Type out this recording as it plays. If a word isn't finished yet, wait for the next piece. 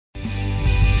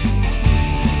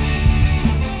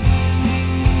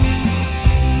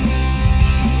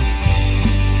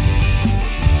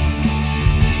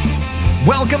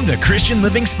Welcome to Christian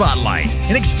Living Spotlight,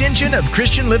 an extension of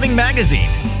Christian Living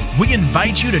Magazine. We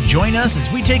invite you to join us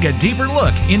as we take a deeper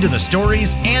look into the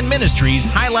stories and ministries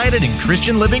highlighted in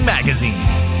Christian Living Magazine.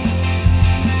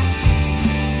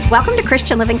 Welcome to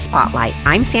Christian Living Spotlight.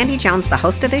 I'm Sandy Jones, the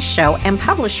host of this show and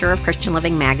publisher of Christian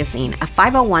Living Magazine, a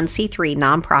 501c3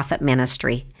 nonprofit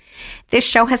ministry. This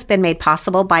show has been made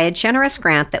possible by a generous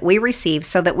grant that we received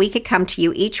so that we could come to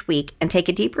you each week and take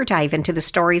a deeper dive into the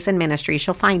stories and ministries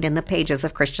you'll find in the pages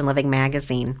of Christian Living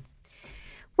Magazine.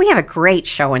 We have a great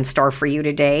show in store for you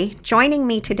today. Joining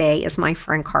me today is my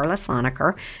friend Kayla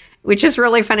Slonaker, which is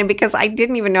really funny because I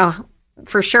didn't even know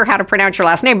for sure how to pronounce your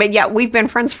last name, but yet we've been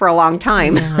friends for a long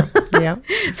time. Yeah.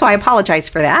 So I apologize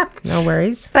for that. No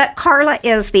worries. But Karla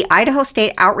is the Idaho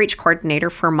State Outreach Coordinator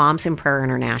for Moms in Prayer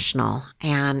International,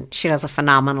 and she does a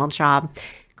phenomenal job.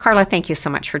 Karla, thank you so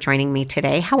much for joining me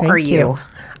today. How are you?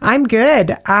 I'm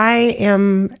good. I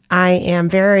am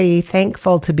very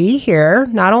thankful to be here,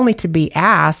 not only to be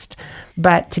asked,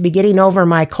 but to be getting over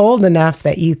my cold enough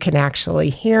that you can actually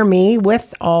hear me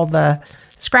with all the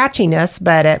scratchiness,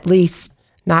 but at least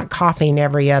not coughing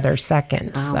every other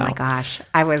second. Oh my gosh.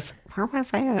 Where was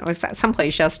I? I was at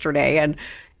someplace yesterday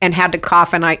and had to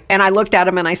cough, and I looked at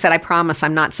him and I said, I promise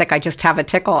I'm not sick. I just have a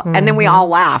tickle. Mm-hmm. And then we all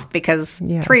laughed because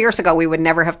 3 years ago we would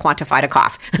never have quantified a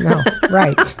cough. No,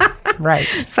 right.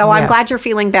 So I'm glad you're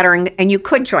feeling better and you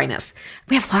could join us.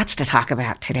 We have lots to talk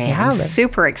about today. Yeah, I'm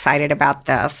super excited about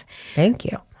this. Thank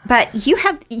you. But you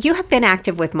have been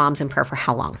active with Moms in Prayer for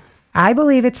how long? I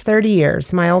believe it's 30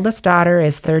 years. My oldest daughter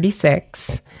is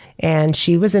 36, and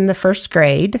she was in the first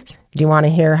grade. Do you want to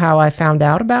hear how I found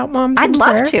out about Moms in Prayer?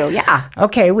 I'd love to, yeah.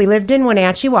 Okay, we lived in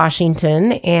Wenatchee,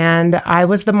 Washington, and I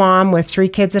was the mom with 3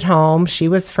 kids at home. She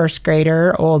was first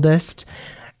grader, oldest.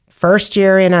 First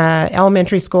year in a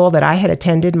elementary school that I had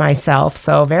attended myself,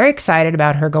 so very excited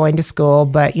about her going to school,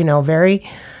 but, very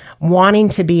wanting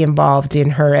to be involved in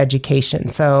her education.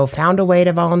 So found a way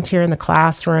to volunteer in the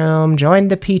classroom,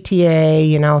 joined the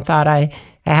PTA, thought I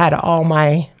had all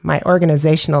my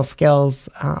organizational skills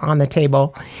on the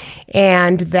table.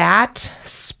 And that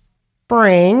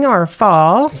spring or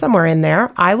fall, somewhere in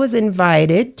there, I was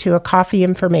invited to a coffee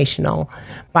informational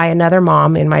by another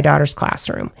mom in my daughter's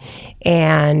classroom.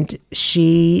 And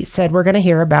she said, we're going to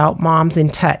hear about Moms in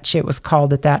Touch, it was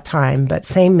called at that time, but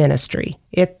same ministry.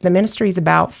 The ministry is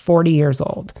about 40 years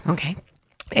old. Okay.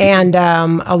 And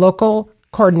a local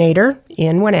coordinator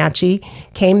in Wenatchee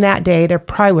came that day. There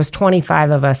probably was 25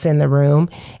 of us in the room,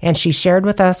 and she shared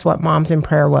with us what Moms in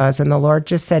Prayer was. And the Lord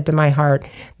just said to my heart,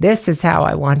 this is how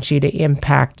I want you to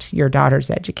impact your daughter's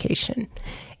education.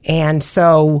 And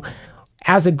so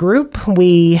as a group,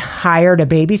 we hired a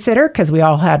babysitter because we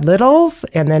all had littles,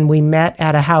 and then we met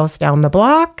at a house down the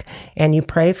block, and you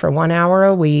pray for 1 hour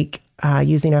a week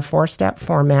using a 4-step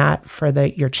format for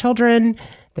your children,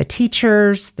 the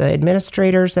teachers, the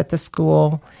administrators at the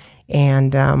school.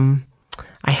 And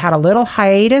I had a little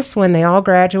hiatus when they all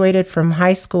graduated from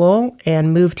high school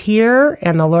and moved here,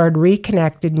 and the Lord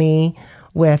reconnected me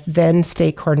with then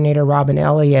state coordinator Robin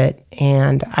Elliott.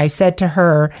 And I said to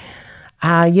her,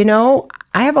 I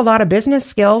have a lot of business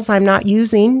skills I'm not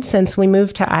using since we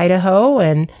moved to Idaho,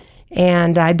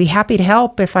 and I'd be happy to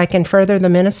help if I can further the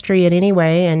ministry in any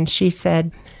way. And she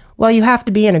said, well, you have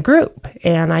to be in a group.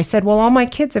 And I said, well, all my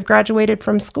kids have graduated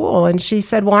from school. And she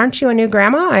said, well, aren't you a new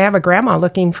grandma? I have a grandma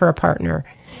looking for a partner.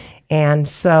 And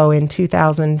so in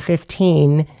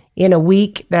 2015, in a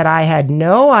week that I had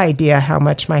no idea how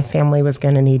much my family was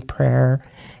going to need prayer,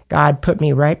 God put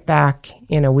me right back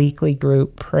in a weekly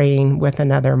group praying with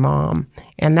another mom.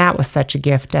 And that was such a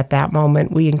gift at that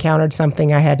moment. We encountered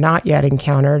something I had not yet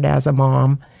encountered as a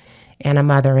mom and a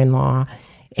mother-in-law.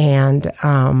 And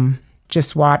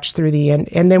just watched through the end.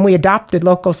 And then we adopted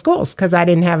local schools because I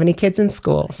didn't have any kids in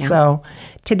school. Yeah. So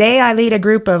today I lead a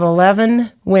group of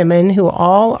 11 women who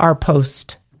all are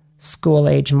post-school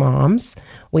age moms.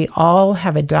 We all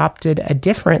have adopted a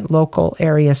different local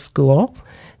area school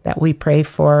that we pray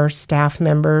for staff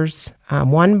members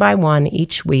one by one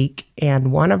each week.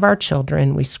 And one of our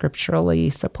children, we scripturally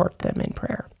support them in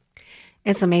prayer.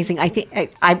 It's amazing.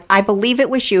 I believe it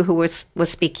was you who was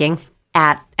speaking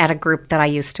at a group that I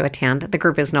used to attend. The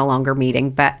group is no longer meeting,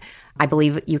 but I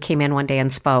believe you came in one day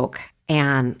and spoke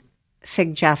and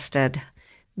suggested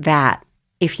that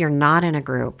if you're not in a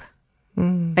group,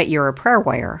 but you're a prayer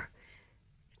warrior,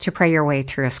 to pray your way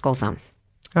through a school zone.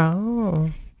 Oh.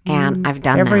 And I've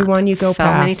done Everyone that you go so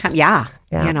past. many times. Yeah.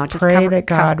 Just pray that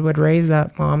God would raise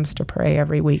up moms to pray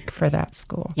every week for that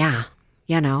school. Yeah.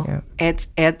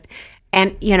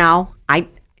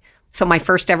 So my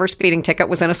first ever speeding ticket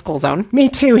was in a school zone. Me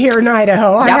too, here in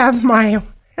Idaho. Yep. I have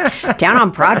Down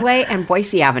on Broadway and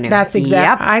Boise Avenue. That's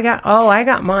exactly. Yep. I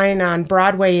got mine on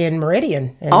Broadway in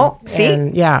Meridian.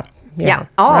 See? Yeah.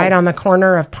 Oh. Right on the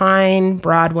corner of Pine,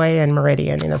 Broadway, and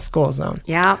Meridian in a school zone.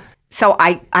 Yeah. So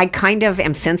I kind of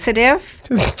am sensitive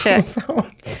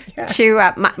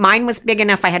to mine was big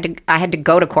enough. I had to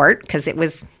go to court because it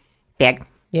was big.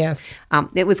 Yes.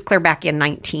 It was clear back in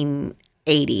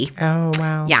 1980. Oh,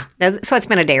 wow. Yeah. So it's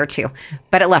been a day or two,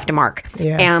 but it left a mark.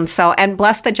 Yes. And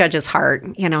bless the judge's heart,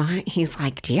 he's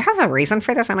like, do you have a reason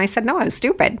for this? And I said, no, I was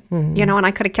stupid, and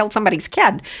I could have killed somebody's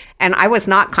kid. And I was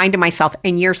not kind to myself.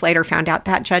 And years later found out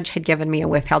that judge had given me a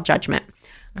withheld judgment.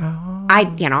 Oh.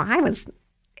 I was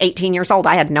 18 years old.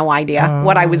 I had no idea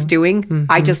what I was doing.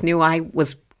 I just knew I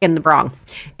was in the wrong.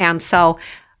 And so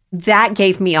that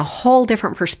gave me a whole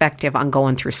different perspective on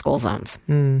going through school zones.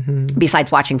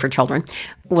 Besides watching for children,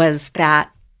 was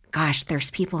that, gosh, there's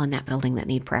people in that building that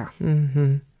need prayer.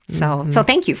 So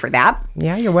thank you for that.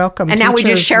 Yeah, you're welcome. And now we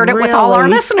just shared it with all our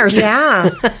listeners.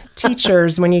 Yeah.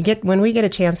 Teachers, when we get a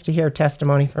chance to hear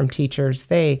testimony from teachers,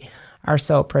 they are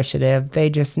so appreciative.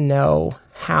 They just know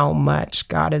how much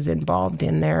God is involved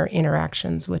in their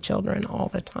interactions with children all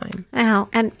the time. Well,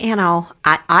 and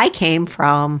I came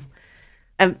from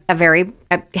a very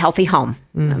healthy home,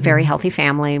 a very healthy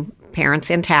family,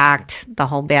 parents intact, the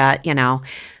whole bit,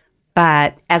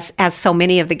 But as so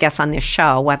many of the guests on this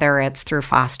show, whether it's through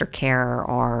foster care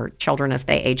or children as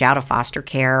they age out of foster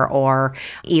care, or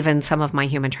even some of my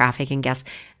human trafficking guests,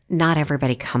 not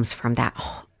everybody comes from that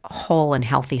whole and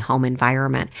healthy home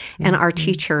environment. And our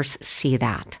teachers see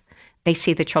that. They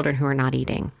see the children who are not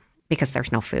eating because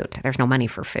there's no food. There's no money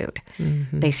for food.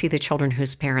 They see the children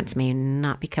whose parents may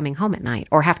not be coming home at night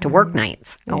or have to work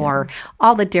nights or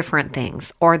all the different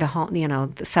things, or the whole,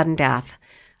 the sudden death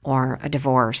or a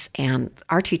divorce. And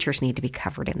our teachers need to be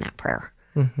covered in that prayer.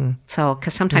 So,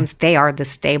 because sometimes they are the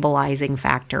stabilizing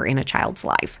factor in a child's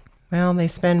life. Well, they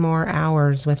spend more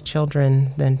hours with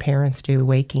children than parents do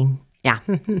waking. Yeah,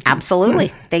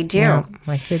 absolutely. They do. Yeah,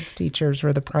 my kids' teachers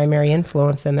were the primary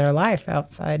influence in their life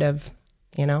outside of,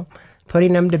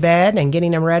 putting them to bed and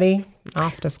getting them ready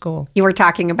off to school. You were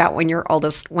talking about when your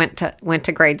oldest went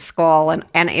to grade school,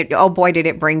 and it, oh boy, did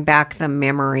it bring back the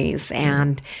memories.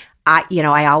 And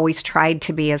I always tried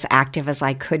to be as active as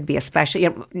I could be, especially,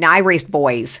 now I raised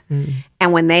boys.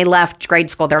 And when they left grade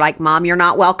school, they're like, Mom, you're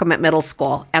not welcome at middle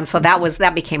school. And so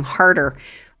that became harder.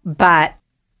 But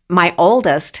my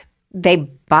oldest, they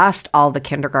bused all the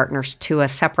kindergartners to a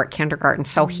separate kindergarten.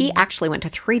 So he actually went to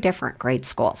 3 different grade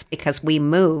schools because we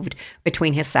moved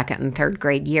between his 2nd and 3rd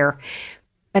grade year.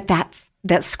 But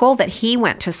that school that he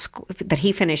went to, that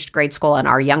he finished grade school, and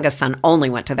our youngest son only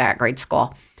went to that grade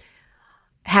school,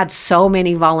 had so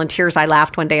many volunteers. I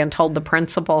laughed one day and told the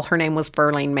principal, her name was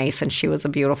Berlene Mason. She was a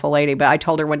beautiful lady, but I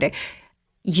told her one day,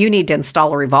 you need to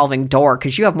install a revolving door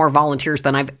because you have more volunteers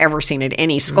than I've ever seen at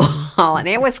any school. And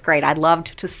it was great. I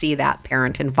loved to see that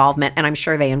parent involvement. And I'm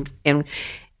sure they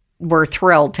were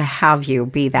thrilled to have you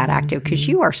be that active because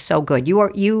you are so good.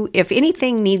 You, if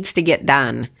anything needs to get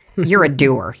done, you're a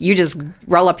doer. You just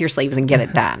roll up your sleeves and get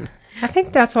it done. I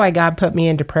think that's why God put me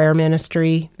into prayer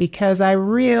ministry, because I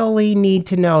really need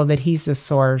to know that He's the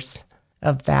source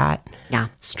of that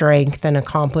strength and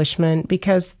accomplishment,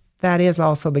 because that is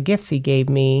also the gifts He gave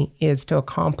me, is to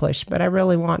accomplish. But I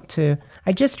really want to.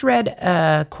 I just read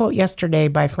a quote yesterday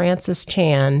by Francis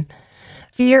Chan.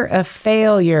 Fear of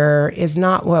failure is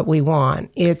not what we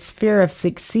want. It's fear of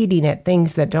succeeding at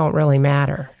things that don't really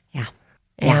matter. Yeah.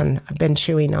 And I've been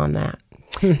chewing on that.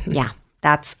 Yeah.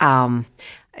 That's,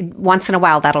 once in a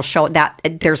while that'll show that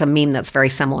there's a meme that's very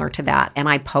similar to that. And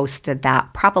I posted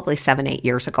that probably 7-8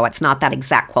 years ago. It's not that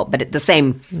exact quote, but the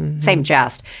same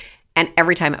gist. And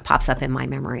every time it pops up in my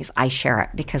memories, I share it,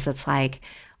 because it's like,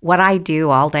 what I do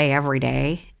all day, every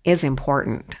day is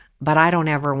important, but I don't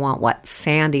ever want what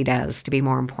Sandy does to be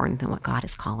more important than what God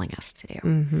is calling us to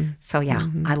do. So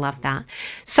I love that.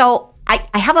 So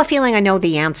I have a feeling I know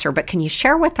the answer, but can you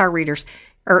share with our readers,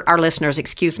 or our listeners,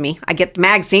 excuse me, I get the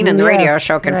magazine and the radio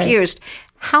show confused. Right.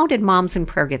 How did Moms in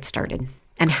Prayer get started?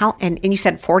 And you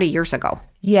said 40 years ago.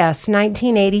 Yes,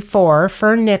 1984.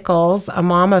 Fern Nichols, a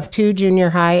mom of 2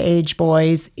 junior high age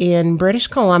boys in British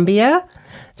Columbia,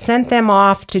 sent them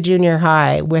off to junior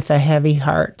high with a heavy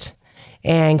heart,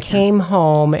 and came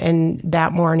home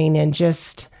that morning and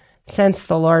just sensed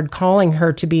the Lord calling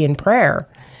her to be in prayer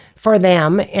for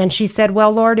them. And she said,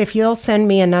 well, Lord, if you'll send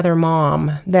me another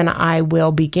mom, then I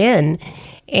will begin.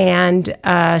 And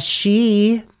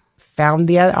she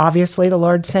found obviously the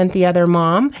Lord sent the other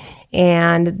mom,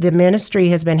 and the ministry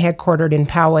has been headquartered in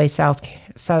Poway, South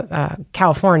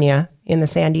California, in the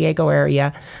San Diego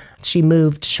area. She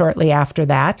moved shortly after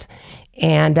that.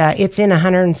 And it's in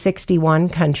 161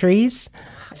 countries.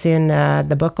 It's in,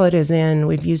 the booklet is in,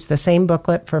 we've used the same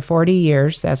booklet for 40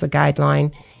 years as a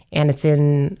guideline, and it's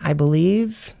in, I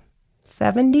believe,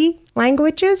 70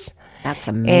 languages. That's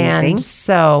amazing. And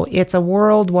so it's a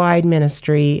worldwide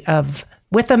ministry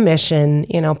with a mission,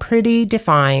 pretty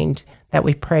defined, that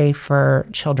we pray for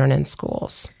children in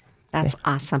schools. That's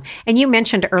awesome. And you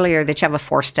mentioned earlier that you have a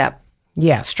 4-step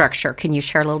Yes. structure. Can you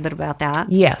share a little bit about that?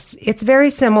 Yes. It's very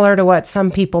similar to what some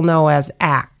people know as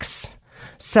ACTS.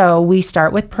 So we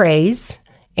start with praise,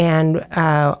 and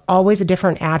always a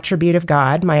different attribute of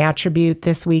God. My attribute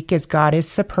this week is God is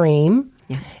supreme.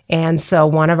 Yeah. And so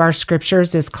one of our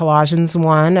scriptures is Colossians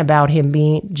 1 about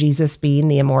Jesus being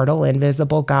the immortal,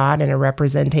 invisible God and a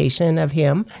representation of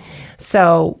him.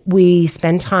 So we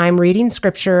spend time reading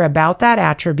scripture about that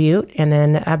attribute, and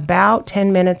then about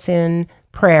 10 minutes in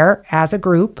prayer as a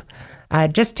group.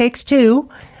 It just takes 2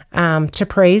 to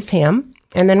praise him.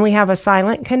 And then we have a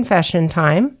silent confession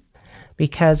time,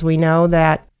 because we know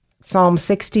that Psalm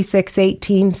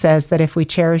 66:18 says that if we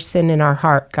cherish sin in our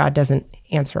heart, God doesn't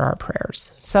answer our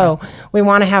prayers. So we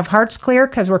want to have hearts clear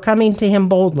because we're coming to him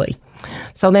boldly.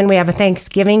 So then we have a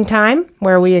Thanksgiving time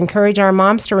where we encourage our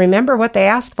moms to remember what they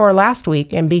asked for last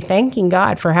week and be thanking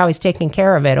God for how he's taken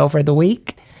care of it over the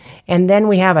week. And then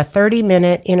we have a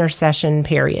 30-minute intercession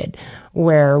period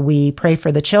where we pray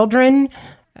for the children,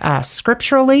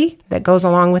 scripturally, that goes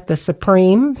along with the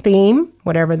supreme theme,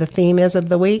 whatever the theme is of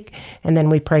the week. And then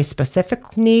we pray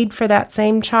specific need for that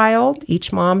same child.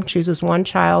 Each mom chooses one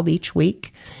child each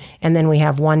week. And then we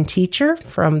have one teacher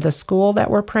from the school that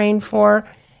we're praying for.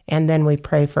 And then we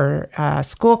pray for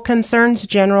school concerns,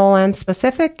 general and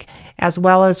specific, as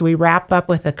well as we wrap up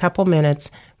with a couple minutes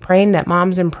praying that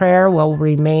Moms in Prayer will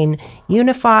remain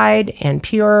unified and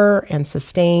pure and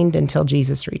sustained until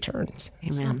Jesus returns.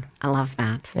 Amen. I love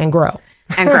that. And grow.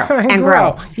 And grow. And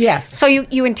grow. Yes. So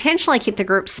you intentionally keep the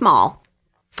group small.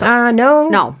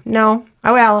 No. Oh,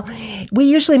 well, we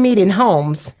usually meet in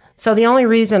homes. So the only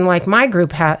reason, like my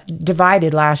group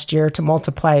divided last year to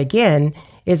multiply again,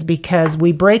 is because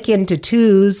we break into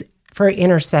 2s for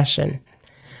intercession.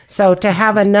 So to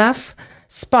have enough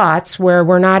spots where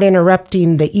we're not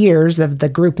interrupting the ears of the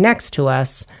group next to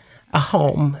us, a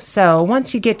home. So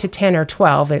once you get to 10 or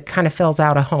 12, it kind of fills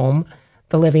out a home,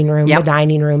 the living room, the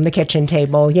dining room, the kitchen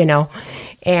table,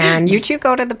 And you 2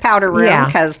 go to the powder room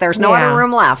because there's no other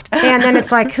room left. And then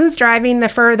it's like, who's driving the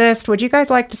furthest? Would you guys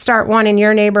like to start one in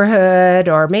your neighborhood?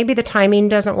 Or maybe the timing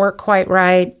doesn't work quite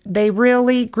right.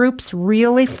 Groups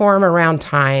really form around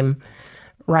time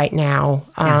right now.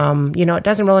 It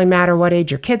doesn't really matter what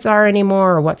age your kids are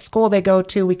anymore or what school they go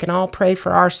to. We can all pray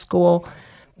for our school,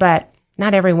 but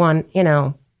not everyone,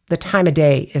 the time of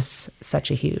day is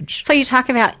such a huge. So you talk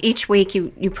about each week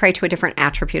you pray to a different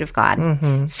attribute of God.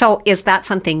 Mm-hmm. So is that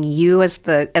something you as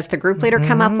the group leader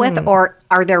come up with, or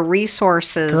are there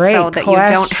resources so that you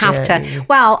don't have to?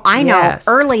 Well, I know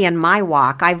early in my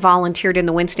walk, I volunteered in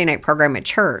the Wednesday night program at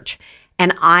church.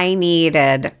 And I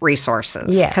needed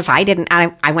resources because I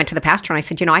went to the pastor and I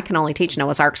said, I can only teach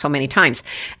Noah's Ark so many times.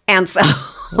 And so,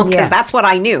 because that's what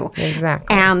I knew.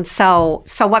 Exactly. And so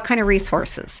what kind of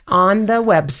resources? On the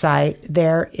website,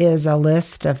 there is a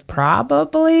list of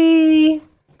probably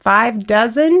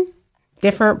 6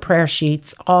 different prayer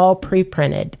sheets, all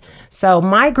pre-printed. So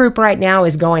my group right now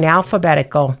is going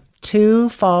alphabetical. 2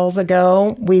 falls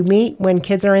ago, we meet when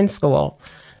kids are in school.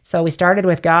 So we started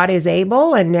with God is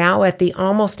able, and now at the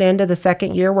almost end of the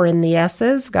second year, we're in the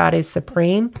S's, God is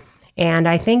supreme. And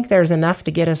I think there's enough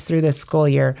to get us through this school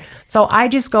year. So I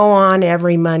just go on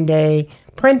every Monday,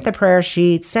 print the prayer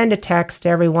sheet, send a text to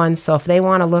everyone. So if they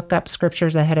want to look up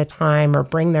scriptures ahead of time or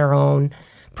bring their own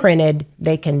printed,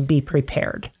 they can be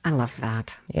prepared. I love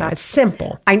that. Yeah, it's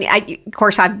simple. Of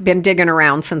course, I've been digging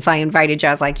around since I invited you.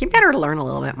 I was like, you better learn a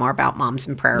little bit more about Moms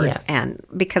in Prayer. Yes. And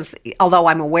because although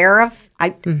I'm aware of,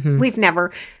 we've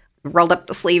never rolled up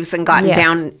the sleeves and gotten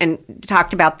down and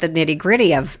talked about the nitty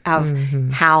gritty of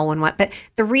how and what. But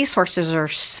the resources are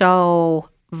so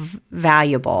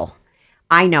valuable.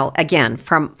 I know, again,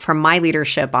 from my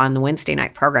leadership on the Wednesday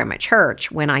night program at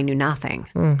church, when I knew nothing,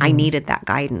 I needed that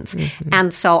guidance.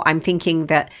 And so I'm thinking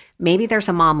that maybe there's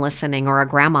a mom listening or a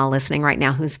grandma listening right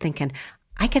now who's thinking,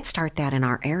 I could start that in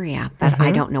our area, but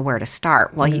I don't know where to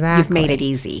start. Well, you've made it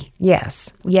easy.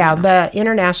 Yes. Yeah, the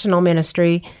international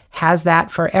ministry has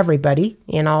that for everybody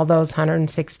in all those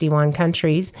 161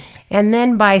 countries. And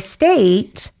then by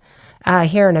state,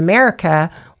 here in America,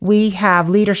 we have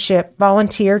leadership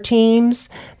volunteer teams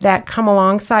that come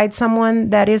alongside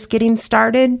someone that is getting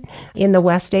started. In the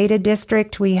West Ada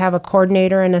district, we have a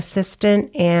coordinator and assistant,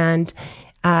 and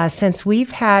since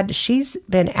she's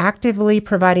been actively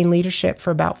providing leadership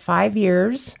for about 5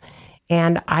 years.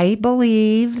 And I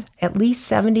believe at least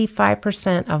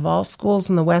 75% of all schools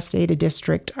in the West Ada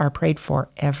District are prayed for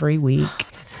every week.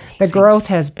 The growth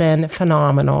has been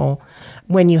phenomenal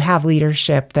when you have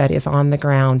leadership that is on the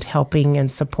ground helping and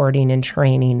supporting and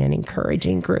training and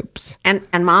encouraging groups.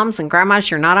 And moms and grandmas,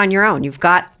 you're not on your own. You've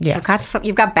got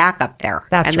backup there.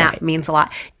 That's right. That means a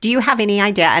lot. Do you have any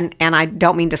idea, and I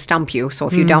don't mean to stump you, so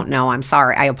if you don't know, I'm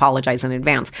sorry. I apologize in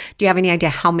advance. Do you have any idea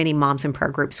how many moms in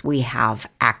prayer groups we have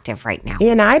active right now?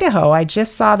 In Idaho, I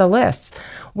just saw the list.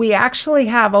 We actually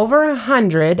have over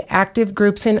 100 active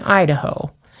groups in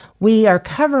Idaho. We are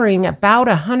covering about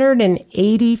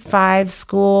 185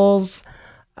 schools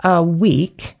a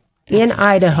week in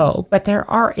Idaho, but there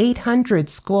are 800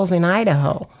 schools in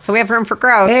Idaho. So we have room for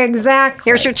growth. Exactly.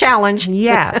 Here's your challenge.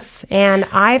 Yes. And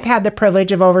I've had the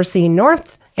privilege of overseeing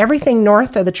everything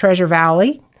north of the Treasure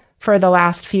Valley for the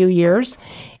last few years.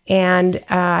 And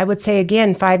I would say,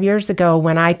 again, 5 years ago,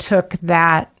 when I took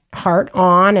that heart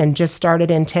on and just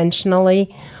started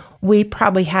intentionally, we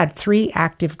probably had 3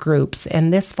 active groups,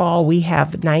 and this fall we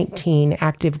have 19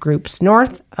 active groups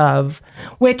north of,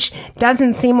 which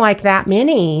doesn't seem like that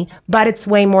many, but it's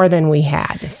way more than we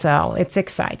had. So it's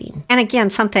exciting. And again,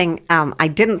 something I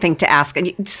didn't think to ask,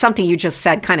 and something you just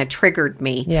said kind of triggered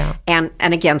me. Yeah. And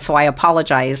again, so I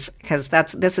apologize because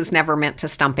this is never meant to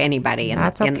stump anybody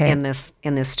in this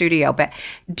studio. But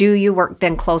do you work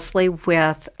then closely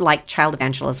with like Child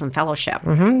Evangelism Fellowship?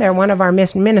 Mm-hmm. They're one of our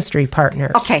ministry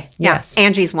partners. Okay. Yeah. Yes.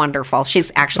 Angie's wonderful.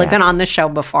 She's actually been on the show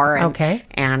before.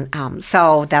 And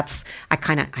so that's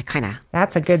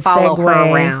that's a good follow segue.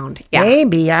 her around. Yeah.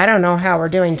 Maybe. I don't know how we're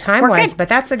doing time-wise, but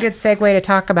that's a good segue to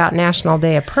talk about National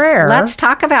Day of Prayer. Let's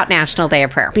talk about National Day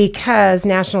of Prayer. Because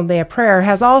National Day of Prayer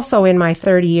has also, in my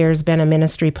 30 years, been a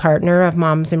ministry partner of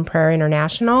Moms in Prayer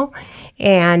International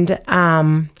and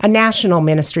a national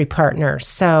ministry partner.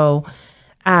 So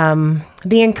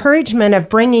the encouragement of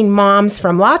bringing moms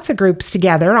from lots of groups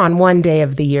together on one day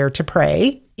of the year to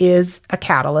pray is a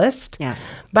catalyst. Yes.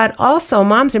 But also,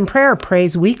 Moms in Prayer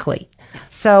prays weekly.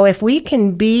 So if we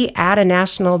can be at a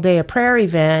National Day of Prayer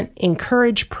event,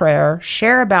 encourage prayer,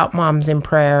 share about Moms in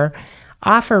Prayer,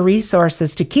 offer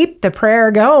resources to keep the prayer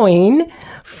going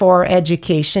for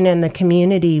education in the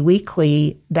community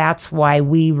weekly, that's why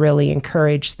we really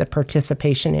encourage the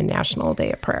participation in National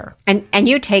Day of Prayer. And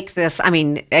you take this, I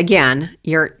mean, again,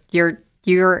 you're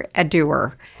a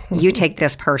doer. You take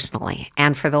this personally.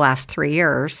 And for the last 3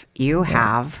 years, you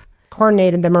have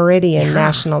coordinated the Meridian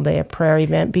National Day of Prayer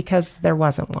event because there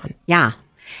wasn't one. Yeah.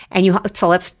 And so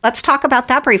let's talk about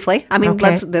that briefly. I mean,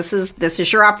 this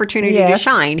is your opportunity to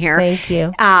shine here. Thank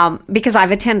you. Because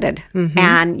I've attended,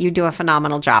 and you do a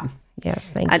phenomenal job. Yes,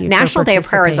 thank you. National Day of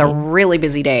Prayer is a really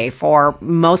busy day for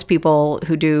most people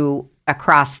who do a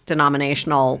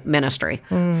cross-denominational ministry.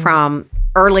 From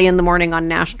early in the morning on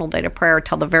National Day of Prayer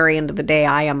till the very end of the day,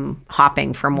 I am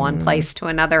hopping from one place to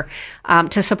another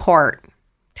to support,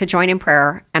 to join in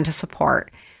prayer, and to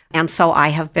support. And so I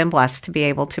have been blessed to be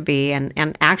able to be,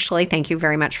 and actually thank you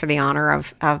very much for the honor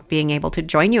of being able to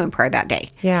join you in prayer that day.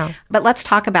 Yeah. But let's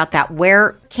talk about that.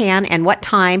 Where can and what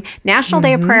time? National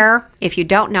Day of Prayer, if you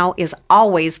don't know, is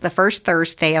always the first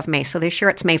Thursday of May. So this year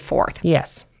it's May 4th.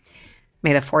 Yes.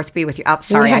 May the 4th be with you. Oh,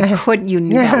 sorry, I couldn't. You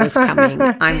knew that was coming.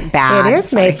 I'm bad. It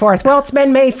is May 4th. Well, it's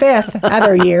been May 5th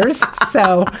other years.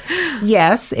 So,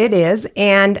 yes, it is.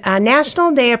 And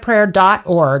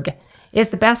nationaldayofprayer.org is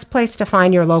the best place to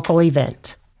find your local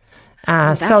event.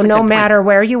 So no matter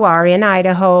where you are in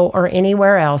Idaho or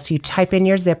anywhere else, you type in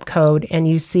your zip code and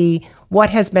you see what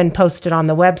has been posted on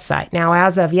the website. Now,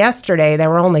 as of yesterday, there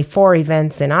were only 4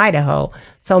 events in Idaho,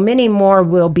 so many more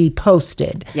will be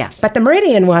posted. Yes. But the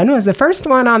Meridian one was the first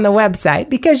one on the website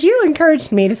because you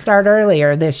encouraged me to start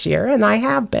earlier this year, and I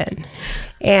have been.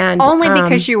 And only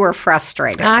because you were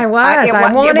frustrated. I was.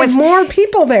 I wanted more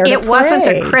people there to pray. It wasn't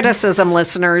a criticism,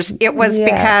 listeners. It was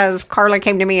because Karla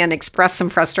came to me and expressed some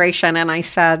frustration, and I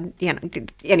said,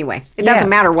 anyway, it doesn't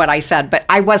matter what I said, but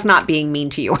I was not being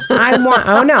mean to you.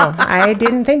 Oh, no. I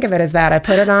didn't think of it as that. I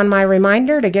put it on my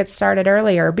reminder to get started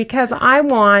earlier because I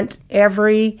want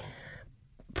every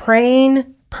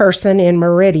praying person in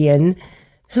Meridian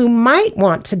who might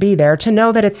want to be there to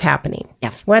know that it's happening.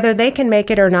 Yes. Whether they can make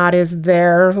it or not is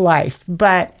their life.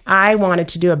 But I wanted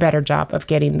to do a better job of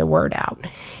getting the word out.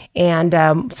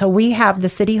 And so we have the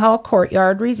City Hall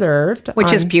courtyard reserved.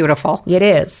 Which is beautiful. It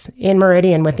is, in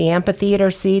Meridian with the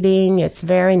amphitheater seating. It's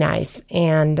very nice.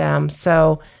 And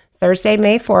so Thursday,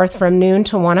 May 4th from noon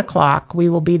to 1 o'clock, we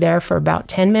will be there for about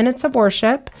 10 minutes of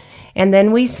worship. And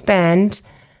then we spend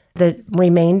the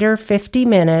remainder 50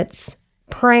 minutes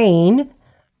praying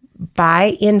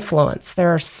by influence.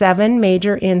 There are 7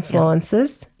 major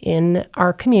influences in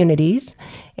our communities.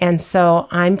 And so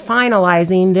I'm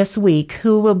finalizing this week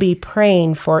who will be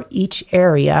praying for each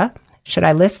area. Should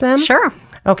I list them? Sure.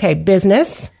 Okay,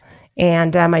 business.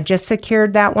 And I just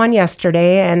secured that one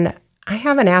yesterday, and I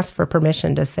haven't asked for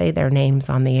permission to say their names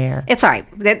on the air. It's all right.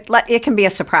 It can be a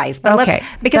surprise. But Okay.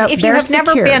 Because if you have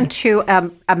never secured. been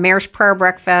to a mayor's prayer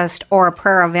breakfast or a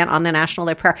prayer event on the National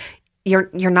Day of Prayer, you're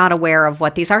not aware of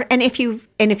what these are. And if you've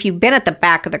been at the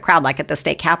back of the crowd, like at the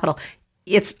state capitol,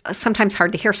 it's sometimes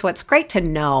hard to hear. So it's great to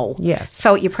know. Yes.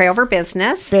 So you pray over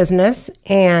business. Business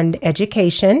and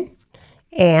education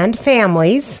and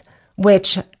families,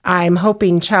 which I'm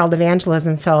hoping Child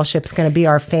Evangelism Fellowship is going to be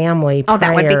our family prayer. Oh,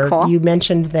 that would be cool. You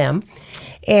mentioned them.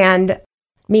 And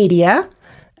media,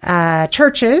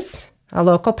 churches, a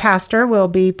local pastor will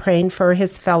be praying for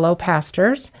his fellow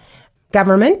pastors,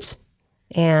 government,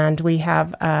 and we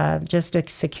have just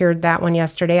secured that one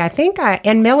yesterday. I think,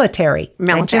 and military.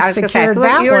 I just secured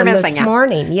that one this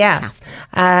morning. Yes.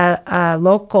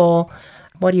 Local,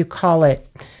 what do you call it?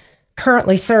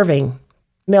 Currently serving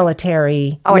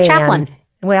military. Oh, man. a chaplain.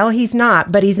 Well, he's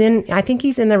not, but I think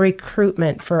he's in the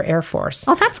recruitment for Air Force.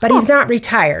 Oh, that's cool. But he's not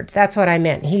retired. That's what I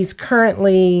meant. He's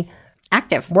currently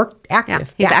active.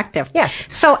 Active. Yeah, he's active. Yes.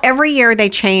 So every year they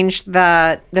change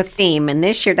the theme, and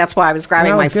this year that's why I was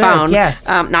grabbing my phone. Yes.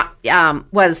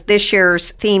 Was this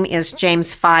year's theme is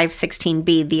James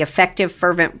 5:16b, the effective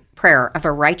fervent prayer of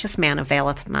a righteous man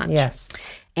availeth much. Yes.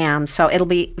 And so it'll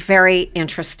be very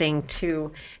interesting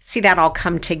to see that all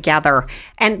come together.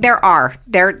 And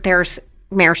there's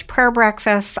Mayor's Prayer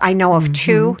Breakfast. I know of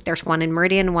 2. There's one in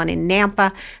Meridian, one in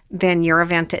Nampa. Then your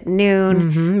event at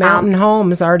noon. Mountain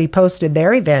Home has already posted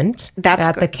their event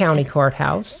at good. the county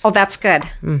courthouse. Oh, that's good.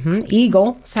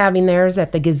 Eagle is having theirs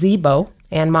at the gazebo,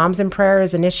 and Moms in Prayer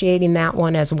is initiating that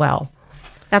one as well.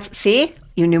 See,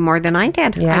 you knew more than I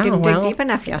did. Yeah, I didn't dig deep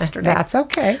enough yesterday. That's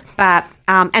okay. But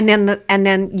and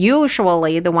then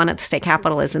usually the one at the state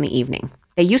capitol is in the evening.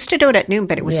 They used to do it at noon,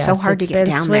 but it was so hard to get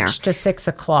down there. It's been switched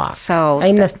to 6:00. So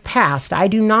in the past, I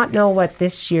do not know what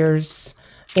this year's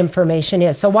information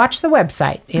is. So watch the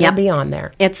website; it'll be on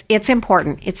there. It's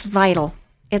important. It's vital.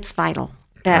 It's vital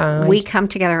that we come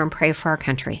together and pray for our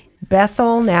country.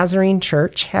 Bethel Nazarene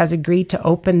Church has agreed to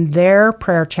open their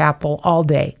prayer chapel all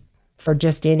day for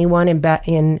just anyone in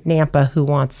Nampa who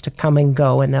wants to come and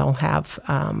go, and they'll have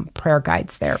prayer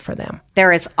guides there for them.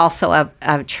 There is also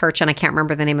a church, and I can't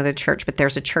remember the name of the church, but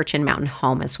there's a church in Mountain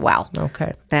Home as well.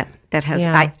 Okay. That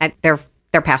has their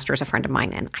pastor is a friend of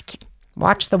mine, and I can't.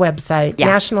 Watch the website,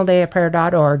 Yes.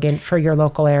 nationaldayofprayer.org, and for your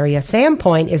local area.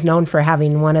 Sandpoint is known for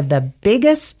having one of the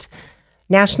biggest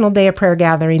National Day of Prayer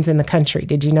gatherings in the country.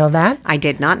 Did you know that? I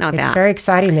did not know that. It's very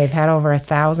exciting. They've had over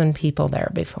 1,000 people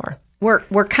there before.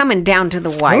 We're coming down to the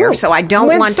wire, so I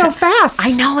don't want to. so fast. I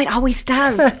know it always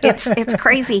does. It's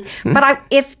crazy. But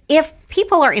if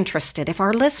people are interested, if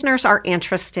our listeners are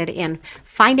interested in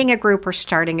finding a group or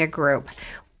starting a group,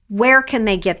 where can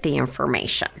they get the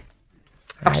information?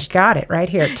 I've got it right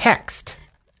here. Text.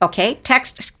 Okay,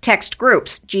 text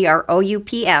groups,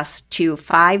 GROUPS, to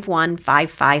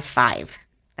 51555.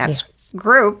 That's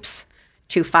groups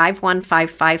to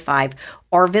 51555,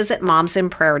 or visit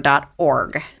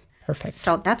momsinprayer.org. Perfect.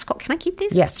 So that's cool. Can I keep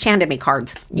these? Yes. She handed me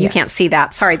cards. You Yes. can't see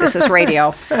that. Sorry, this is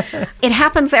radio. It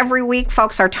happens every week,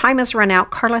 folks. Our time has run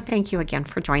out. Karla, thank you again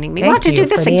for joining me. We'll have to do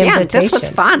this again. This was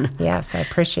fun. Yes, I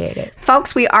appreciate it.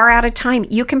 Folks, we are out of time.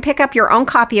 You can pick up your own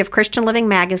copy of Christian Living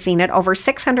Magazine at over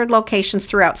 600 locations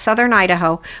throughout southern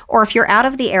Idaho, or if you're out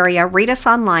of the area, read us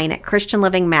online at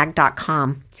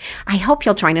christianlivingmag.com. I hope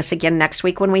you'll join us again next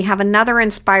week when we have another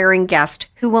inspiring guest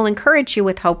who will encourage you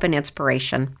with hope and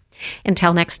inspiration.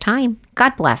 Until next time,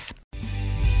 God bless.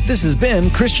 This has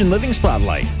been Christian Living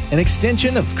Spotlight, an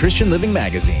extension of Christian Living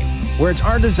Magazine, where it's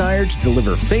our desire to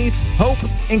deliver faith, hope,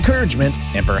 encouragement,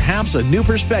 and perhaps a new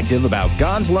perspective about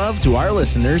God's love to our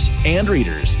listeners and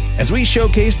readers, as we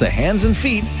showcase the hands and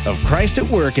feet of Christ at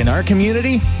work in our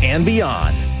community and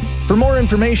beyond. For more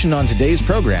information on today's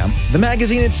program, the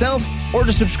magazine itself, or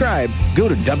to subscribe, go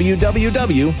to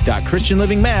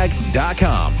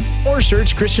www.christianlivingmag.com or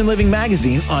search Christian Living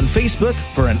Magazine on Facebook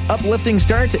for an uplifting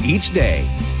start to each day.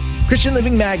 Christian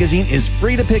Living Magazine is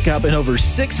free to pick up in over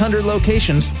 600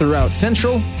 locations throughout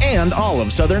central and all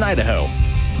of southern Idaho.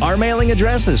 Our mailing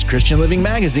address is Christian Living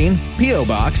Magazine, P.O.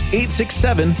 Box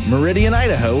 867, Meridian,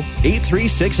 Idaho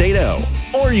 83680.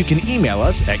 Or you can email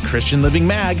us at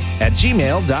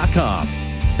christianlivingmag@gmail.com.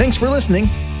 Thanks for listening,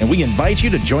 and we invite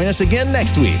you to join us again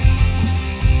next week.